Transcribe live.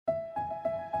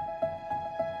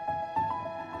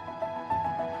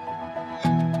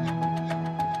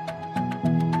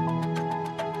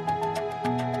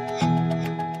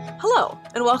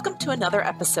and welcome to another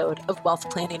episode of Wealth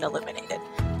Planning Illuminated.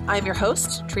 I'm your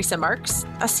host, Teresa Marks,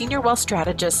 a Senior Wealth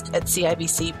Strategist at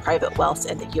CIBC Private Wealth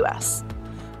in the U.S.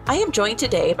 I am joined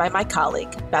today by my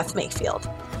colleague, Beth Mayfield,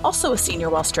 also a Senior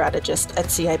Wealth Strategist at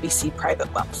CIBC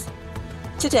Private Wealth.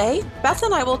 Today, Beth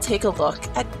and I will take a look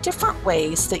at different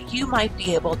ways that you might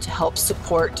be able to help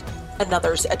support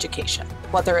another's education,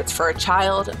 whether it's for a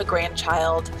child, a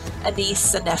grandchild, a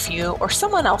niece, a nephew, or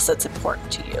someone else that's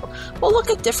important to you. We'll look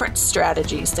at different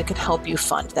strategies that can help you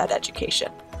fund that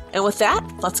education. And with that,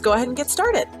 let's go ahead and get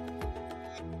started.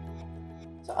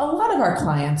 So a lot of our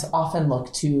clients often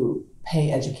look to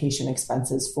pay education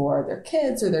expenses for their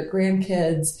kids or their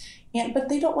grandkids, but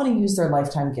they don't want to use their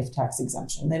lifetime gift tax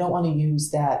exemption. They don't want to use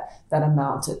that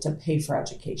amount to pay for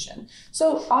education.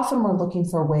 So often we're looking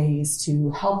for ways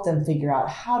to help them figure out,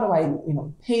 how do I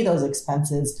pay those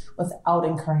expenses without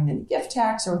incurring any gift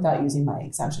tax or without using my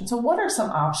exemption? So what are some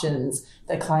options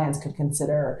that clients could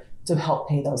consider to help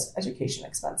pay those education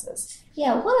expenses?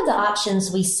 Yeah, one of the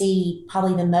options we see,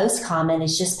 probably the most common,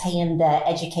 is just paying the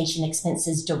education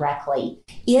expenses directly.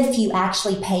 If you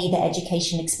actually pay the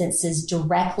education expenses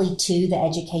directly to the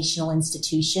educational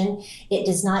institution, it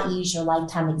does not use your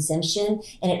lifetime exemption,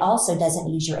 and it also doesn't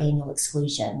use your annual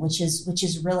exclusion, which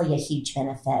is really a huge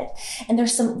benefit. And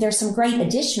there's some great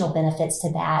additional benefits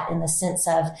to that, in the sense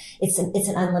of it's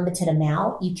an unlimited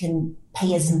amount. You can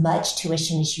pay as much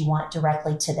tuition as you want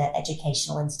directly to the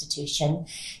educational institution.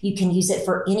 You can use it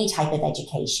for any type of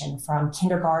education, from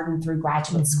kindergarten through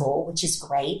graduate school, which is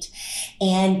great.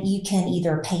 And you can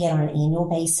either pay it on an annual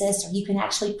basis, or you can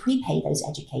actually prepay those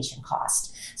education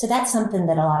costs. So that's something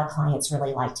that a lot of clients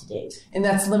really like to do. And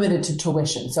that's limited to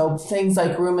tuition. So things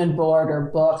like room and board or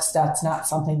books, that's not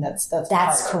something that's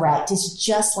correct. It's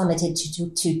just limited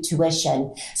to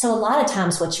tuition. So a lot of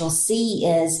times what you'll see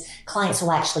is clients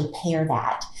will actually pair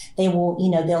that. They will,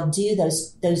 they'll do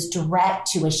those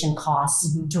direct tuition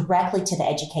costs directly to the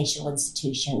educational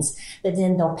institutions, but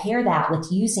then they'll pair that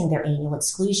with using their annual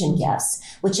exclusion gifts,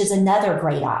 which is another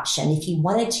great option. If you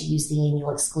wanted to use the annual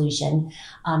exclusion,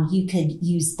 you could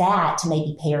use that to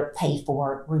maybe pay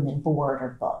for room and board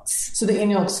or books. So the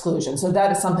annual exclusion, so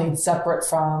that is something separate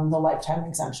from the lifetime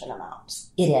exemption amount.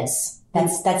 It is.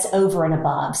 That's over and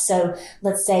above. So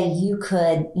let's say you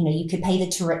could pay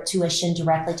the tuition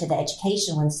directly to the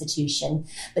educational institution,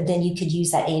 but then you could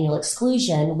use that annual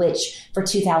exclusion, which for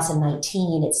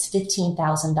 2019, it's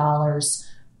 $15,000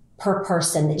 per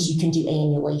person that you can do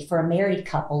annually. For a married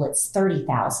couple, it's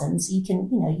 $30,000. So you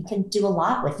can do a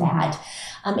lot with that.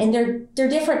 And there are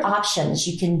different options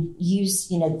you can use,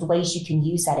 the ways you can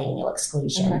use that annual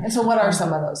exclusion. Okay. And so what are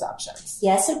some of those options?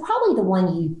 Yeah, so probably the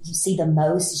one you see the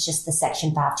most is just the Section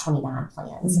 529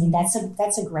 plans. I mean,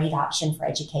 that's a great option for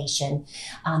education.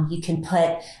 You can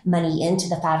put money into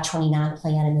the 529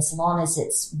 plan, and as long as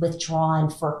it's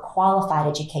withdrawn for qualified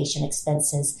education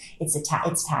expenses, it's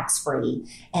tax-free.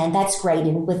 And that's great.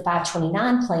 And with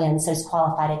 529 plans, those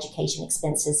qualified education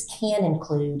expenses can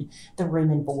include the room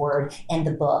and board and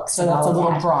the books. So that's a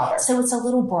little broader. So it's a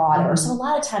little broader. So a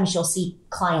lot of times you'll see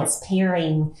clients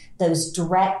pairing those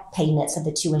direct payments of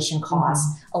the tuition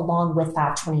costs along with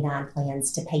 529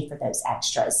 plans to pay for those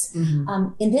extras.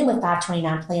 And then with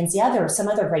 529 plans, some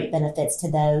other great benefits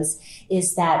to those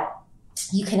is that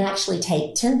you can actually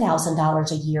take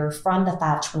 $10,000 a year from the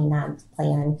 529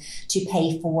 plan to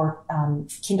pay for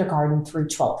kindergarten through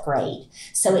 12th grade.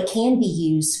 So it can be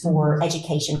used for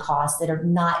education costs that are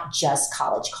not just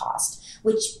college costs,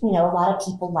 which, a lot of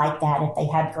people like that if they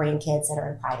have grandkids that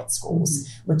are in private schools,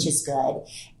 which is good.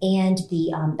 And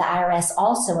the IRS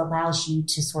also allows you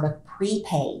to sort of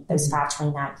prepay those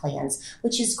 529 plans,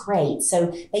 which is great.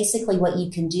 So basically what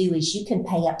you can do is you can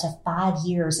pay up to 5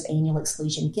 years of annual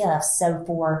exclusion gifts. So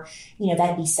for,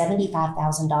 that'd be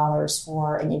 $75,000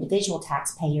 for an individual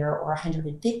taxpayer or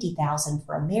 $150,000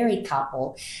 for a married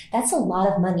couple. That's a lot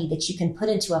of money that you can put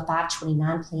into a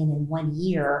 529 plan in 1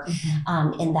 year.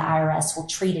 And the IRS will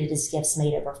treat it as gifts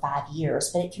made over 5 years,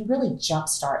 but it can really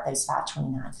jumpstart those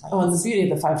 529 plans. Oh, and the beauty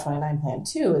of the 529 plan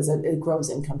too is that it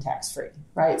grows income tax free,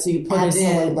 right? So you put it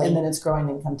in and then it's growing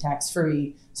income tax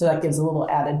free. So that gives a little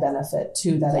added benefit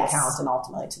to that account and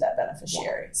ultimately to that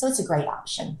beneficiary. Yeah. So it's a great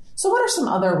option. So what are some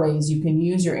other ways you can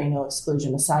use your annual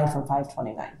exclusion aside from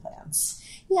 529 plans?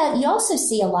 Yeah, you also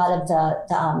see a lot of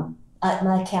the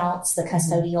UTMA accounts, the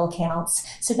custodial accounts.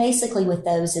 So basically with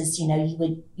those is,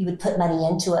 you would put money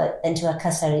into a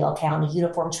custodial account, a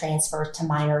uniform transfer to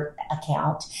minor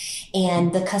account,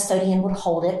 and the custodian would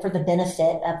hold it for the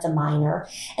benefit of the minor.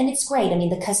 And it's great. I mean,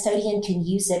 the custodian can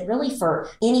use it really for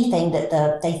anything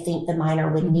that they think the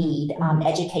minor would need,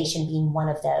 education being one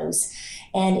of those.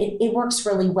 And it works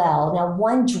really well. Now,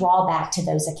 one drawback to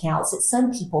those accounts that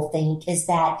some people think is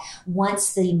that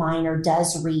once the minor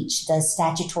does reach the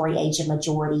statutory age of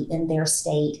majority in their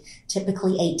state,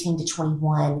 typically 18 to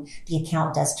 21, the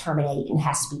account does terminate and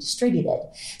has to be distributed.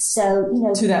 So,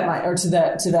 to that minor, or to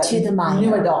the minor.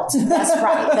 New adult.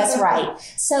 That's right.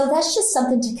 So that's just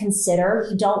something to consider.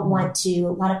 You don't want to,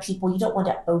 a lot of people, you don't want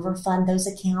to overfund those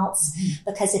accounts,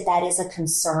 because if that is a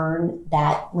concern,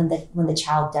 that when the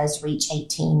child does reach 18,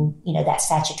 that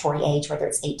statutory age, whether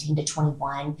it's 18 to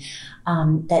 21,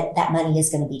 that money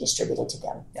is going to be distributed to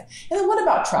them. Yeah. And then what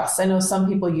about trusts? I know some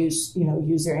people use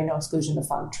their annual exclusion to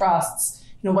fund trusts.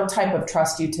 What type of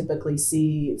trust do you typically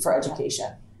see for education?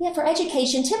 Yeah, for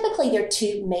education, typically there are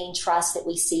two main trusts that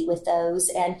we see with those.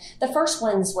 And the first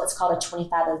one is what's called a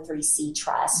 2503C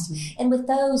trust. And with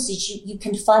those, you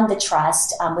can fund the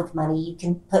trust with money. You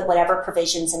can put whatever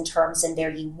provisions and terms in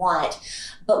there you want.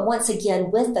 But once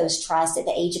again, with those trusts at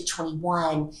the age of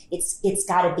 21, it's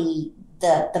got to be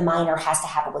the minor has to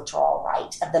have a withdrawal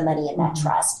right of the money in that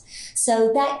trust.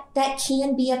 So that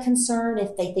can be a concern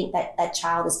if they think that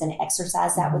child is going to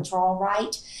exercise that withdrawal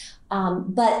right.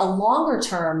 But a longer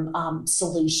term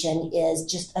solution is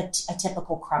just a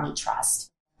typical crummy trust.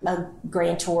 A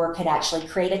grantor could actually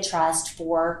create a trust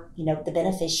for, the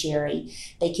beneficiary.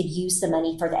 They could use the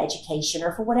money for the education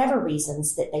or for whatever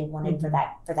reasons that they wanted for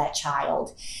that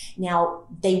child. Now,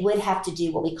 they would have to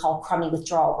do what we call crummy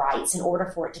withdrawal rights in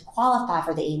order for it to qualify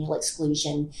for the annual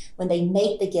exclusion. When they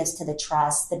make the gifts to the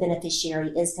trust, the beneficiary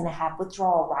is going to have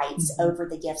withdrawal rights over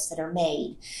the gifts that are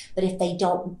made. But if they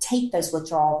don't take those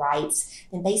withdrawal rights,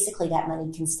 then basically that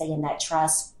money can stay in that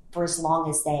trust for as long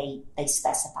as they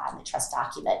specify in the trust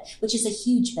document, which is a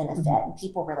huge benefit, and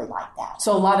people really like that.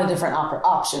 So a lot of different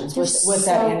options with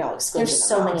that annual exclusion. There's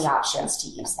so many options to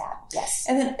use that, yes.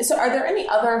 And then, so are there any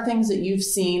other things that you've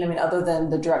seen, other than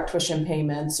the direct tuition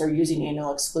payments or using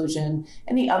annual exclusion,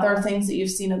 any other things that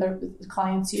you've seen other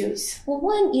clients use? Well,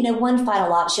 one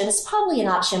final option is probably an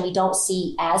option we don't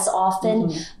see as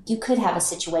often. You could have a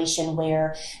situation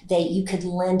where you could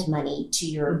lend money to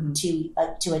your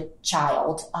to a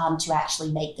child to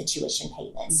actually make the tuition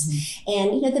payments.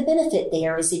 And, the benefit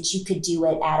there is that you could do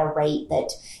it at a rate that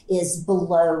is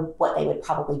below what they would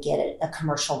probably get at a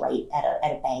commercial rate at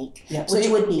a bank, which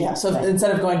would be. Yeah. So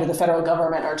instead of going to the federal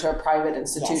government or to a private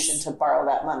institution to borrow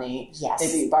that money,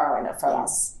 they'd be borrowing it from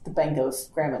the bank of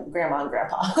grandma and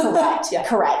grandpa. Correct.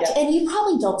 Correct. Yeah. And you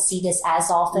probably don't see this as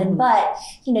often, but,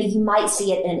 you might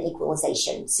see it in an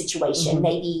equalization situation.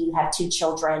 Maybe you have two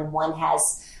children, one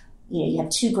has, you have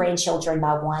two grandchildren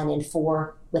by one and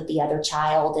four with the other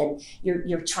child, and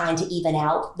you're trying to even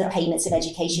out the payments of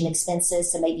education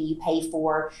expenses. So maybe you pay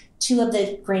for two of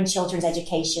the grandchildren's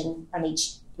education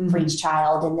for each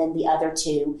child, and then the other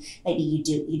two, maybe you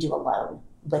do a loan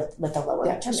with a lower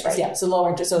interest rate. Yeah, so lower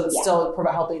interest. So it's still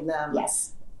helping them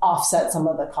offset some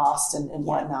of the cost and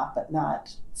whatnot, but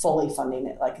not fully funding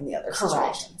it like in the other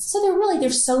situations. So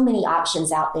there's so many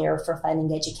options out there for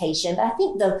funding education. But I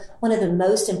think one of the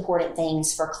most important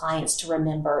things for clients to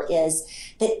remember is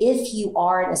that if you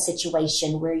are in a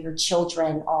situation where your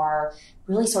children are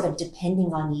really sort of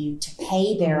depending on you to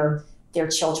pay their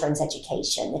children's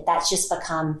education, if that's just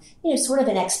become, sort of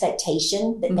an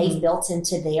expectation that they've built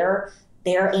into their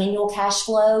annual cash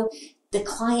flow, the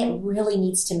client really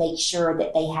needs to make sure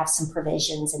that they have some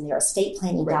provisions in their estate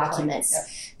planning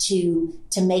documents to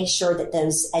make sure that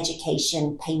those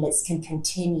education payments can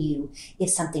continue if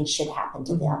something should happen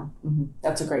to them.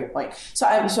 That's a great point. So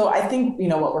I think,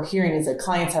 what we're hearing is that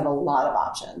clients have a lot of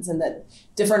options, and that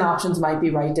different options might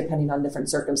be right depending on different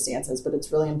circumstances, but it's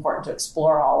really important to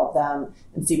explore all of them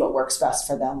and see what works best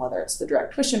for them, whether it's the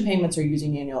direct tuition payments or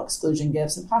using annual exclusion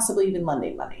gifts and possibly even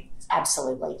lending money.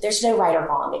 Absolutely. There's no right or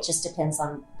wrong. It just depends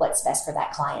on what's best for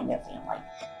that client and their family.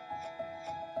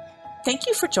 Thank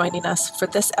you for joining us for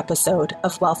this episode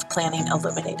of Wealth Planning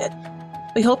Illuminated.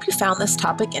 We hope you found this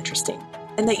topic interesting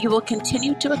and that you will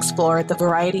continue to explore the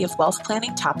variety of wealth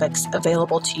planning topics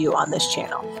available to you on this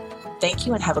channel. Thank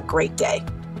you and have a great day.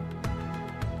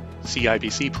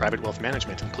 CIBC Private Wealth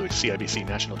Management includes CIBC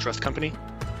National Trust Company,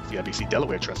 CIBC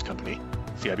Delaware Trust Company,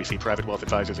 CIBC Private Wealth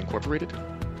Advisors Incorporated,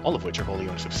 all of which are wholly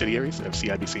owned subsidiaries of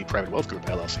CIBC Private Wealth Group,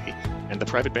 LLC, and the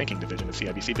private banking division of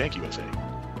CIBC Bank USA.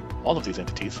 All of these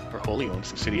entities are wholly owned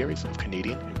subsidiaries of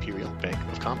Canadian Imperial Bank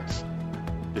of Commerce.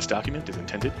 This document is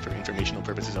intended for informational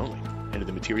purposes only, and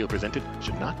the material presented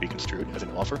should not be construed as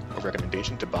an offer or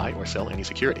recommendation to buy or sell any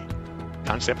security.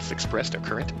 Concepts expressed are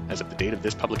current as of the date of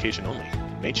this publication only,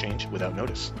 and may change without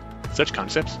notice. Such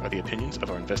concepts are the opinions of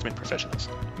our investment professionals,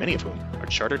 many of whom are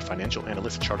Chartered Financial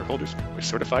Analyst charter holders or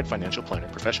Certified Financial Planner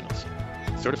professionals.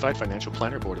 Certified Financial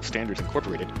Planner Board of Standards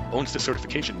Incorporated owns the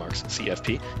certification marks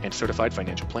CFP and Certified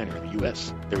Financial Planner in the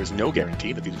U.S. There is no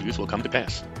guarantee that these views will come to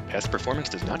pass. Past performance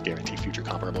does not guarantee future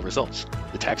comparable results.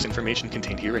 The tax information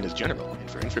contained herein is general and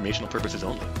for informational purposes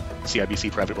only.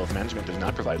 CIBC Private Wealth Management does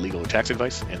not provide legal or tax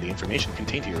advice, and the information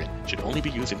contained herein should only be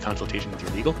used in consultation with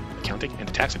your legal, accounting,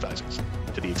 and tax advisors.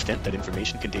 To the extent that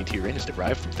information contained herein is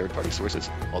derived from third-party sources,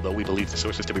 although we believe the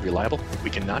sources to be reliable, we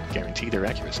cannot guarantee their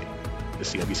accuracy. The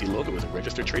CIBC logo is a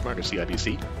registered trademark of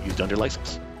CIBC used under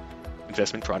license.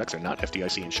 Investment products are not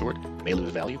FDIC insured, may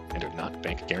lose value, and are not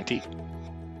bank guaranteed.